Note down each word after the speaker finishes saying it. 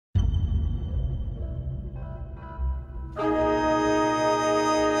How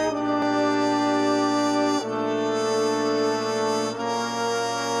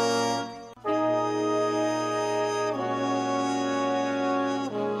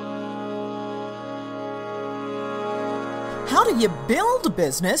do you build a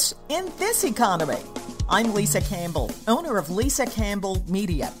business in this economy? I'm Lisa Campbell, owner of LisaCampbell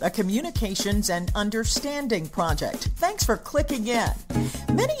MEDIA, a communications and understanding project. Thanks for clicking in.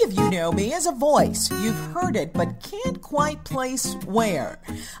 Many of you know me as a voice. You've heard it, but can't quite place where.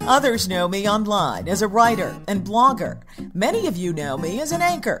 Others know me online as a writer and blogger. Many of you know me as an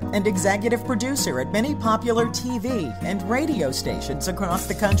anchor and executive producer at many popular TV and radio stations across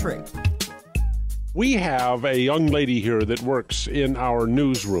the country. We have a young lady here that works in our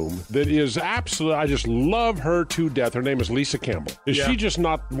newsroom that is absolutely, I just love her to death. Her name is Lisa Campbell. Is she just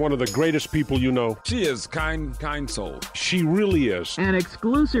not one of the greatest people you know? She is kind soul. She really is. An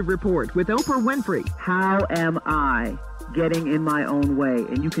exclusive report with Oprah Winfrey. How am I getting in my own way?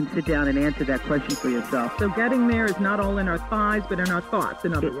 And you can sit down and answer that question for yourself. So getting there is not all in our thighs, but in our thoughts,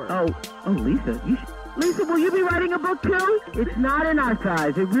 in other words. Oh, Lisa, Lisa, will you be writing a book too? It's not in our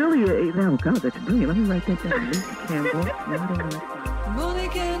thighs. It really is. Oh, God, that's brilliant. Let me write that down. Lisa Campbell, not in our thighs. Money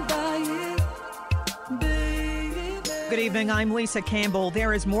can buy it, baby. Good evening, I'm Lisa Campbell.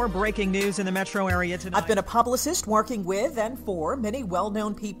 There is more breaking news in the metro area tonight. I've been a publicist working with and for many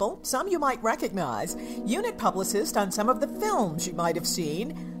well-known people. Some you might recognize. Unit publicist on some of the films you might have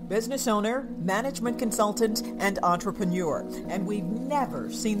seen. Business owner, management consultant, and entrepreneur. And we've never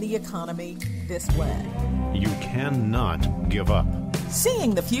seen the economy this way. You cannot give up.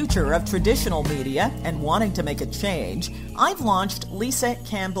 Seeing the future of traditional media and wanting to make a change, I've launched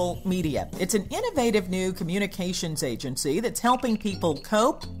LisaCampbell MEDIA. It's an innovative new communications agency that's helping people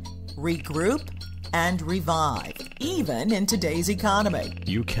cope, regroup, and revive, even in today's economy.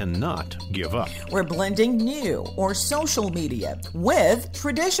 You cannot give up. We're blending new or social media with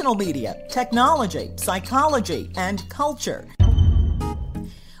traditional media, technology, psychology, and culture.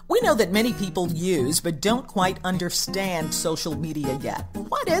 We know that many people use but don't quite understand social media yet.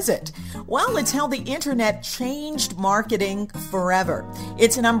 What is it? Well, it's how the internet changed marketing forever.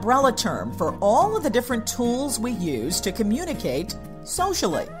 It's an umbrella term for all of the different tools we use to communicate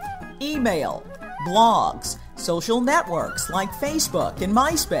socially. Email, blogs, social networks like Facebook and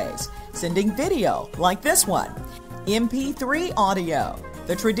MySpace, sending video like this one, MP3 audio,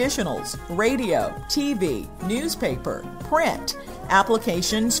 the traditionals, radio, TV, newspaper, print,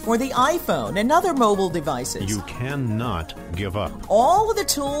 applications for the iPhone and other mobile devices. You cannot give up. All of the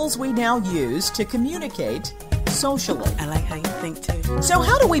tools we now use to communicate socially. I like how you think too. So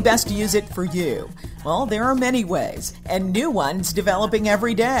how do we best use it for you? Well, there are many ways, and new ones developing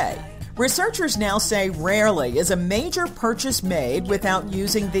every day. Researchers now say rarely is a major purchase made without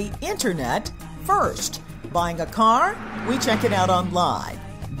using the internet first. Buying a car? We check it out online.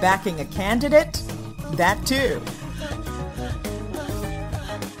 Backing a candidate? That too.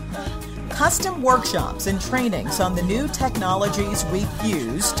 Custom workshops and trainings on the new technologies we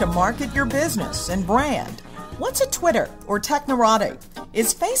use to market your business and brand. What's a Twitter or Technorati?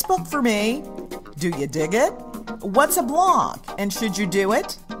 Is Facebook for me? Do you dig it? What's a blog, and should you do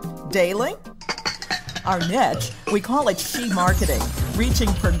it daily? Our niche, we call it she marketing,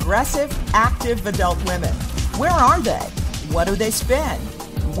 reaching progressive, active adult women. Where are they? What do they spend?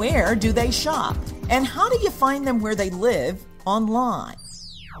 Where do they shop? And how do you find them where they live online?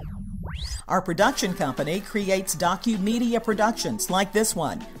 Our production company creates docu-media productions like this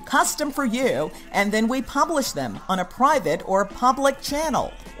one, custom for you, and then we publish them on a private or public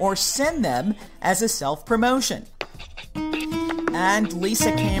channel or send them as a self-promotion. And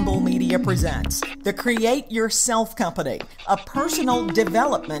LisaCampbell MEDIA presents the Create Yourself Company, a personal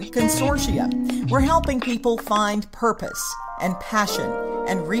development consortium. We're helping people find purpose and passion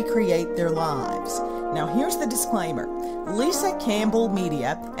and recreate their lives. Now here's the disclaimer. LisaCampbell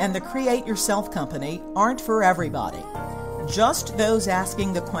MEDIA and the Create Yourself Company aren't for everybody. Just those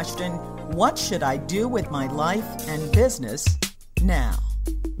asking the question, what should I do with my life and business now?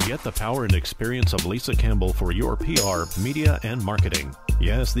 Get the power and experience of Lisa Campbell for your PR, media, and marketing.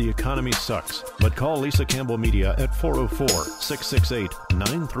 Yes, the economy sucks, but call Lisa Campbell MEDIA at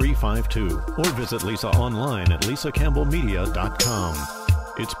 404-668-9352 or visit Lisa online at lisacampbellmedia.com.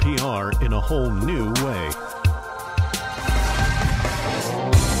 It's PR in a whole new way.